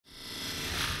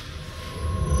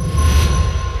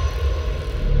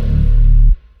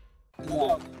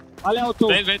Ali out two.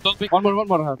 Wait, don't pick. One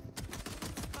more half.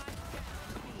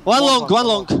 One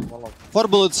long. 4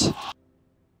 bullets.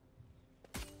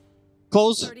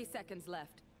 Close. 30 seconds left.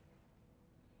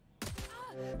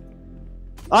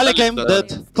 Ali came,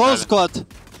 dead. Close squad.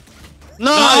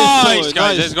 Nice,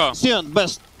 guys, let's go. Sion,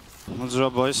 best. Good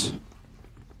job, boys.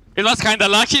 It was kinda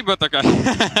lucky, but okay.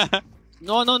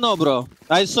 No, bro.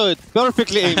 I saw it.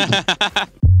 Perfectly aimed.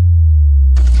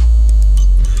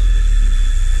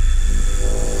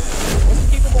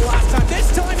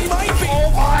 This time he might be.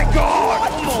 Oh my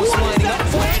god! Almost lining up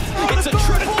for it. It's a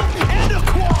triple and a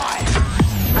quad.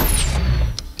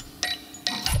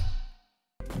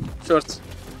 Short.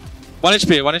 1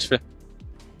 HP.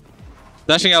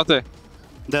 Dashing out there.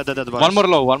 Dead, boys. One more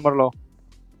low.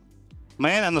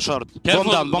 Main and short.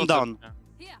 Careful, Bomb down.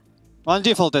 Yeah. One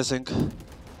default, I think.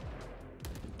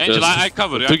 Angel, I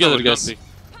cover. Together, guys.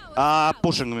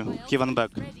 Pushing me. He went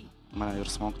back. Man, you're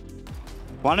smoked.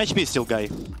 1 HP still, guy.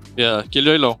 Yeah,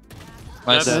 Kyrylo.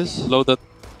 Nice. Yes. Loaded.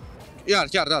 Here,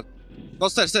 that. Go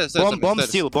stairs. Bomb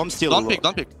still. Don't pick.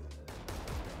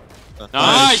 Nice,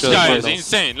 Nice, guys. nice.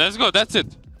 Insane. Let's go. That's it.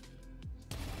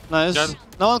 Nice. Just-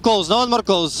 No one more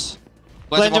calls.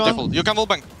 Plenty Plenty more one. default. You can wall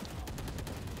bank.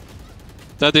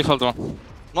 That default one.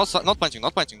 Not planting.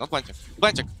 Planting.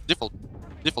 Default,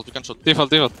 you can shoot.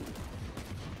 Default.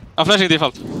 I'm flashing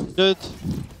default. Good.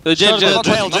 Jail.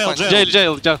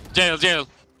 Jail.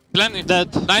 Plenty. Dead.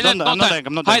 I'm not dying,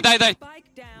 I'm not dying. Die.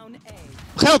 Spike down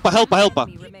A. Help.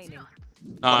 Enemy remaining.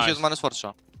 He's minus 4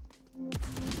 shot.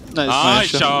 Nice.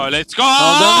 Shao. Let's go!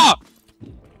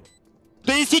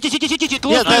 Well City.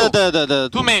 Yeah,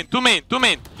 dead. Two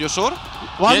main. You sure?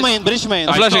 One Yes. main, bridge main.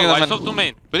 I flashing saw, at I them. saw two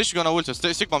main. Bridge, you gonna ult.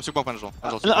 Stay sick bomb, Angel.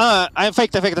 I'm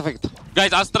faked.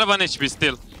 Guys, Astra 1 HP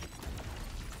still.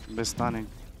 Be stunning.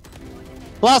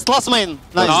 Last main.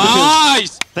 Nice. defuse.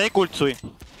 Nice! Take ult, Sui.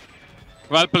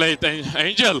 Well played,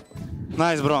 Angel.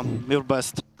 Nice, bro. You're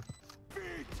best.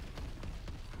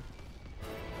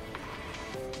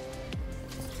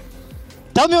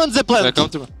 Tell me when they plant. Come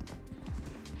to me.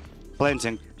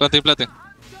 Planting. Planting.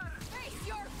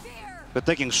 We're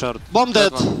taking short. Bomb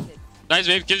dead. Nice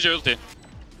wave, kill your ulti.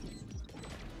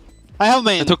 I have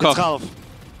main. I took It's off. half.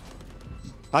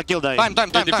 I kill die. Time.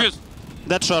 Defuse.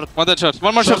 Dead short. One dead shot.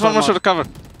 One more shot, cover.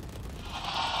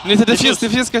 Need to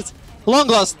defuse, guys. Long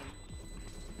last.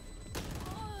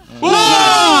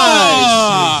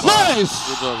 Nice! Nice.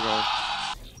 Good job, guys.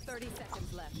 30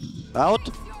 seconds left. Out.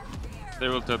 They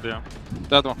will tap, yeah.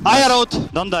 That one. I are out.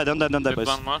 Don't die, Get boys.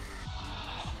 one more.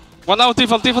 One out,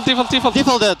 default.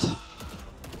 Default dead.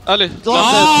 Ali.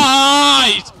 Long dead.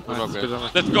 Nice! Good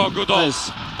job. Let's go, good ult.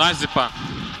 Nice. Nice, Zyppan.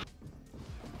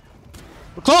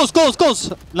 Close.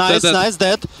 Nice, Dead. nice,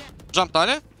 dead. Jump,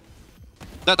 Ali.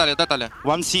 Dead, Ali.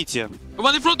 One city.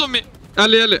 One in front of me.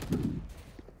 Ali.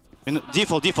 In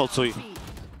default, Sui.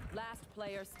 Last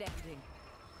player standing.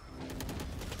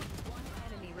 One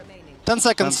enemy remaining. 10 10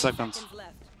 seconds. seconds.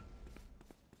 Left.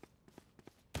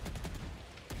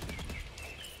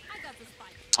 I got the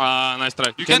spike. Nice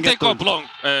try. You Can can get take off ult. long.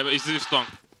 Is this long?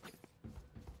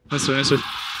 Nice one.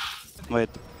 Wait.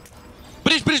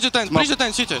 Bridge the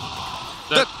tent, city.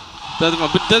 That one.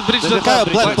 That bridge. Dead. Kaya,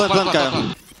 Plant, plant,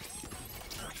 Kaya.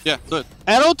 Yeah, do it.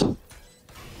 Arrowed.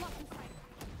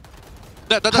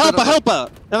 Dead. Help.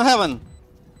 In heaven.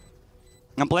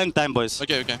 I'm playing time, boys.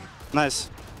 Okay. Nice.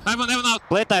 Heaven out.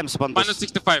 Play time, Pontus. Minus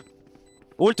 65.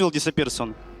 Ult will disappear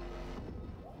soon.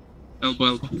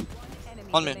 Elbow. Enemy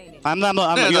On me. remaining. I'm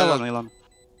Dead. Elon.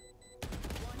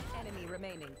 Enemy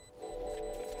remaining.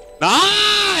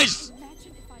 Nice!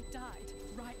 Imagine if I died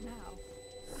right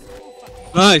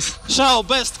now. Nice. Shao,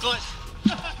 best clutch.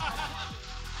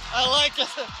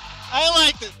 I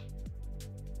like it.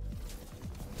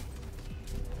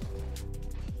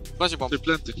 Flashy bomb.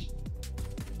 Plenty.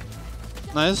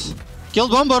 Nice.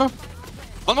 Killed bomber.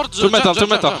 One more. Two metal.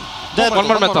 Dead. One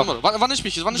more metal. One HP,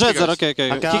 he's 1 HP. Jetzer, guys.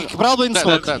 okay. Okay. He probably in Dead.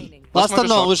 smoke. Last Maybe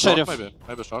unknown short, with short, sheriff.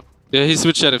 Maybe short. Yeah, he's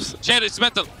with sheriffs. Chair, it's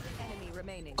metal. Enemy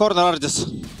remaining. Corner Ardis.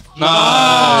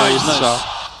 Nice. Nice.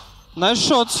 Nice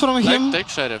shots from him. Take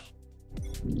sheriff.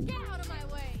 Get out of my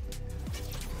way.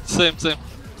 Same.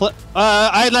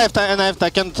 I knifed. I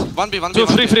can't. 1B. Two,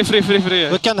 free.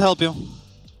 We can't help you.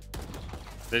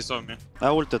 They saw me. I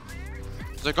ulted.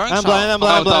 They're going I'm Shao.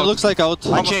 blind. Out. Looks like out.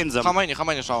 I chained them. How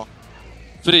many Shao?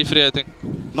 Free, I think.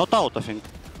 Not out, I think.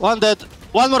 One dead.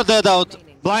 One more dead out.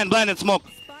 Blind and smoke.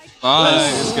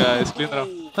 Nice, guys. Clean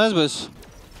round. Nice, boys.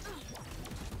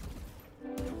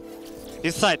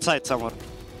 He's side somewhere.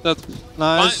 That.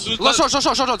 Nice. Short.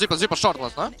 Zyppan, short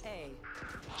last, huh?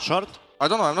 A. Short. I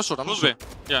don't know, I'm not sure. Lose me.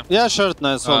 Yeah. Yeah, short.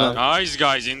 Nice. Well done. Nice,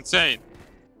 guys. Insane.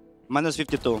 Minus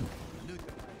 52.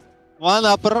 One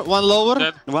upper, one lower.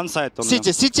 Dead. One side only.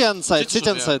 City and side, City city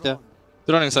and should, side, yeah.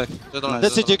 Drone inside.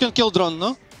 That's it, you can kill drone,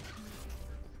 no?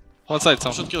 One side,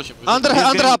 some. Should kill him. Under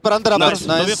green. upper, Nice.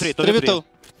 nice. 2v3, 3v2.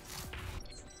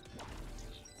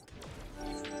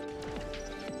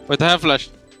 Wait, I have flash.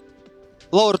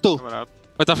 Lower 2. Coming out.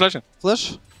 Wait, I'm flashing.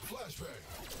 Flash.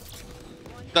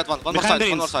 That one more Behind side, greens.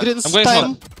 one more side. Greens I'm going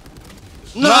time.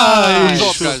 Nice. Nice! Good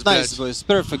job, guys, Nice, great. boys.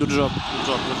 Perfect. Good job. Good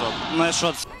job, good job. Nice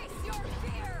shots.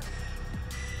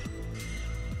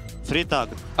 Free tag.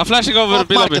 I'm flashing over Top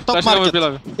B lobby. market, top Flashing over market. B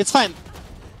lobby. It's fine.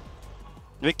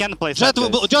 We can play Jet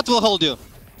side, guys. Jet will hold you.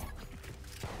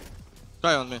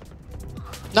 Try on me.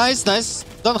 Nice, nice.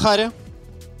 Don't hurry.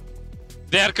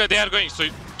 They are going. So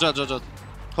Jet.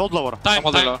 Hold lower. time, I'm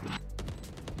holding time.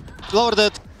 low. Lower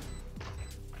dead.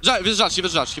 He will judge.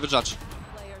 Player standing.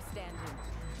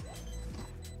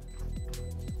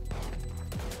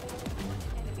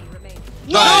 Enemy remaining.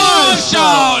 Nice,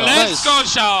 Shao! Let's Nice. go,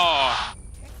 Shao!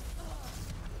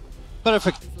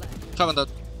 Perfect. Haven't that.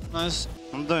 Nice.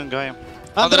 I'm doing, guy.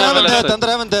 Under heaven heaven dead, dead. under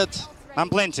heaven dead. I'm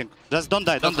planting. Just don't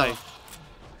die, don't die.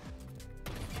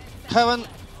 Heaven,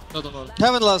 No, don't worry.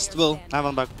 heaven last will.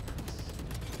 Heaven back.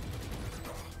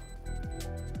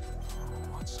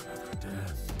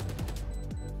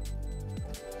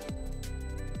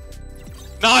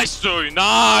 Nice, Zoe,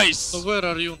 nice! So where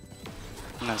are you?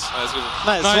 Nice. Nice, good.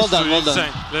 Nice, Nice, well done, Zoe, well done.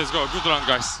 insane. Let's go, good run,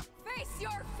 guys. Face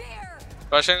your fear.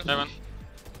 Flashing. Heaven.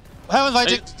 Heaven Hey,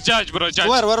 fighting. judge, bro, judge.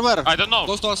 Where? I don't know.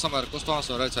 Close to us somewhere. Close to us.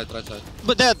 Right side.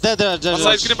 But dead, One judge.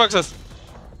 side, green boxes.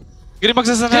 Green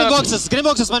boxes and Green heaven.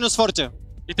 boxes minus 40.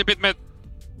 Hit a bit mid.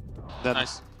 Dead.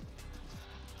 Nice.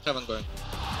 Haven't going.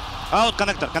 Out,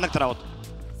 connector out.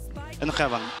 Spike In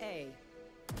heaven. A.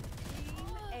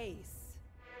 Ace.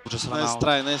 Just run Nice out.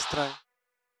 try, nice try.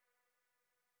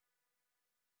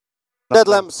 That's Dead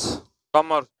one. lamps. One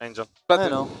more, Angel. I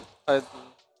know. I-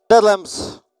 Dead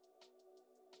lamps.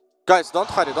 Guys, don't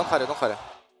hurry.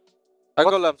 I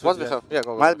go lamp. What we have? Yeah,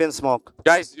 go. Might be in smoke.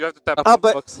 Guys, you have to tap. Up,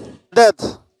 dead.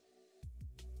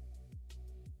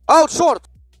 Out short.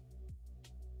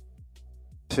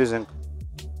 Diffusing.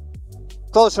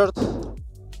 Close short.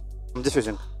 I'm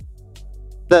diffusing.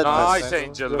 Dead. Nice,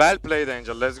 Angel. Well played,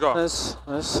 Angel. Let's go. Nice,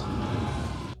 nice.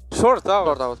 Short out.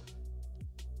 Short out.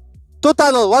 2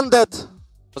 tunnel, 1 dead.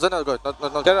 Was that not good?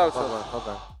 Not Get out. Not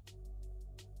going.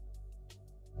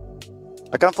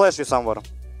 I can flash you somewhere.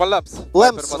 One lamps.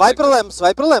 Lamps, Viper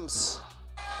lamps.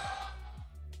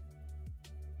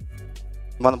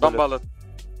 One One bullet.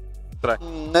 bullet.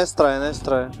 Nice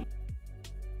try.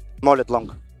 Mollet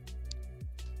long.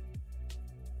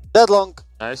 Dead long.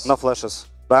 Nice. No flashes.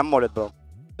 But I'm mollet, bro.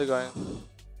 They're going.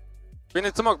 We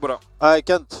need smoke, bro. I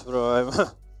can't, bro.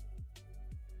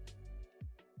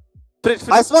 Fridge.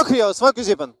 I smoke you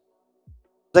Zyppan.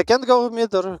 They can't go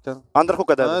mid or can.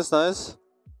 Underhook dead. Nice.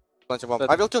 Plenty bomb.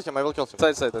 I will kill him.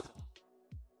 Side.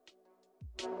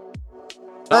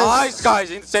 Nice,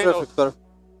 guys. Insane.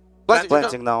 Perfect.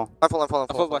 Planting now. I'm falling.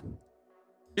 Full blind.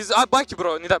 He's bike,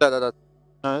 bro. Need up. Dead.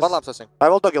 Nice. One lamp, I think. I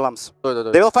will doggy lamps.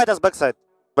 Do. They will fight us backside.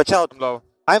 Watch out. I'm low.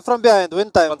 I'm from behind, win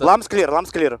time. Lamps clear.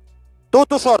 Two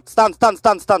short. Stand.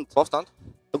 Both stand.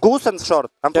 Goose and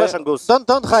short. I'm flashing goose.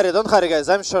 Don't hurry guys,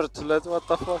 I'm short. What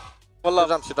the fuck? One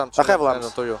She lamp. jump. I have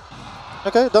lamps. To you.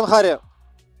 Okay, don't hurry.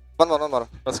 One more.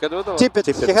 Let's get with it. Tip it.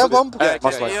 He have bomb? Can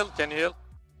most you likely. heal? Can you heal?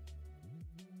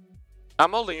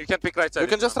 I'm holding. You can pick right side. You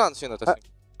can just run, cNed, I think.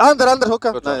 Under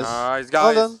hookah. Good job. Nice. Nice,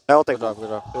 Well guys. done. I will take Good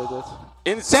them. job.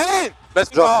 Insane. Let's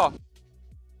Drop. go.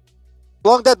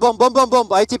 Long dead bomb.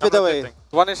 I tip it I'm away. rotating.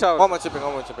 One in shower. One more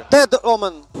chipping. Dead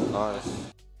omen. Nice.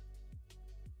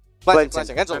 Planting.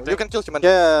 Planting. Angel, Planting. you can kill him.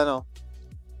 Yeah, I know.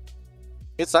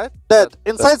 Inside? Dead.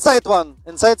 Inside side one.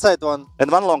 And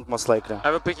one long most likely. I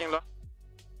have a picking low.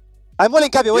 I'm only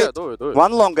copy, wait. Yeah, do it.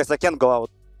 One long guys, I can't go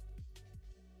out.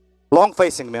 Long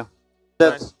facing me.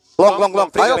 Dead. Nice. Long. I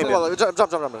Freeze open maybe. wall. Jump.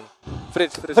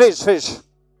 Fridge.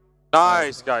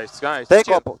 Nice, guys. Take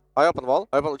Chill. up. I open wall.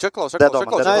 Check close. Dead omen.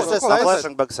 Nice, I'm nice.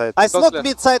 flashing backside. I smoke clear.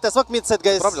 mid side,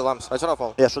 guys. Probably lamps. I turn off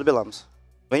all. Yeah, should be lamps.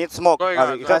 We need smoke. Going Ah,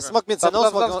 on, we going have I smoke mid side, no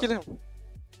smoke. Kill him.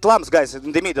 lamps guys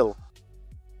in the middle.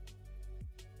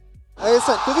 I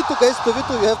said 2v2 guys,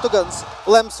 2v2, you have 2 guns.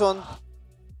 Lamps one.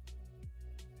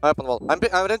 I open wall. I'm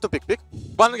ready to pick.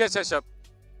 One gets a shot.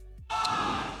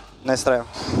 Nice try.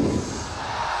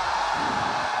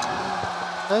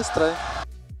 Nice try.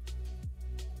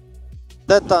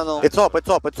 Dead tunnel. It's up.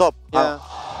 Yeah.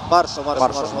 Marshall.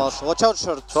 Watch out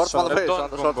short. Short one way.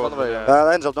 Don't Short one way.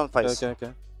 yeah. Angel, don't fight.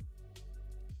 Okay.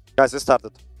 Guys, we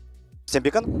started. Same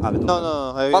beacon? Ah,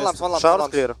 No. I One lamps. Showers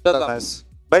clear. Dead lamp. Nice.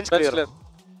 Bench Bench clear.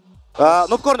 clear.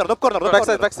 Noob corner.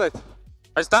 Backside.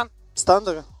 I stand.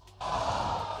 Stand.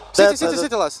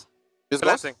 City last. He's gone.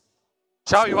 Planting.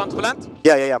 Shao, you want to plant?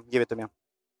 Yeah. Give it to me.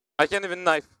 I can even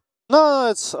knife. No,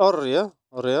 it's Orria.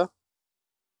 Orria.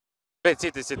 Wait,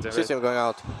 city. City Wait. going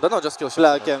out. No, just kill shit.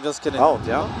 Yeah, okay, I'm just kidding. Out,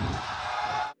 yeah.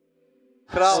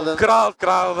 Crowd.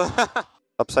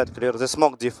 Upside clear. The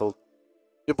smoke default.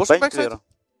 You push Bank backside? clear.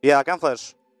 Yeah, I can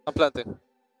flash. I'm planting.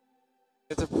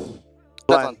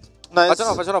 Blind. Nice.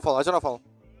 I don't fall.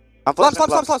 I'm Lamps.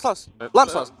 flashing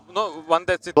Lamps. No, one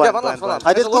dead city. Blind, Yeah, one blind, lamp.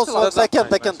 I did There's a close little smokes. I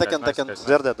can't. Nice.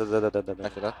 They're dead.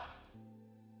 Thank you, that.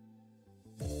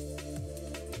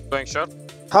 Going short.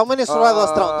 How many survived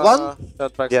last round? One?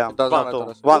 That back. Yeah, It doesn't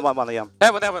one, matter. One, yeah.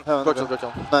 Heaven. Heaven, Go okay.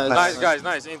 chill. Nice. Nice, guys,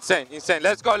 nice. Insane.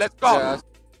 Let's go. Yeah.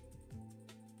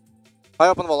 I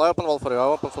open wall for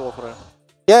you.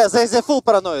 Yeah, they're full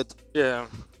paranoid. Yeah.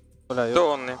 Бля, Two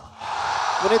only.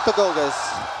 we need to go, guys.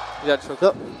 Yeah, sure.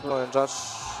 Yep. Go and Josh.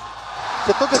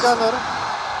 He took a gunner.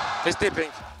 He's tipping.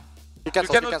 He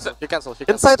cancel.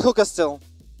 Inside hookah still.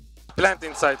 Plant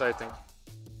inside, I think.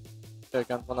 Yeah, you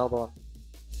can. One elbow one.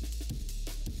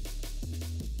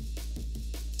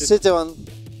 City one.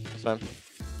 Same.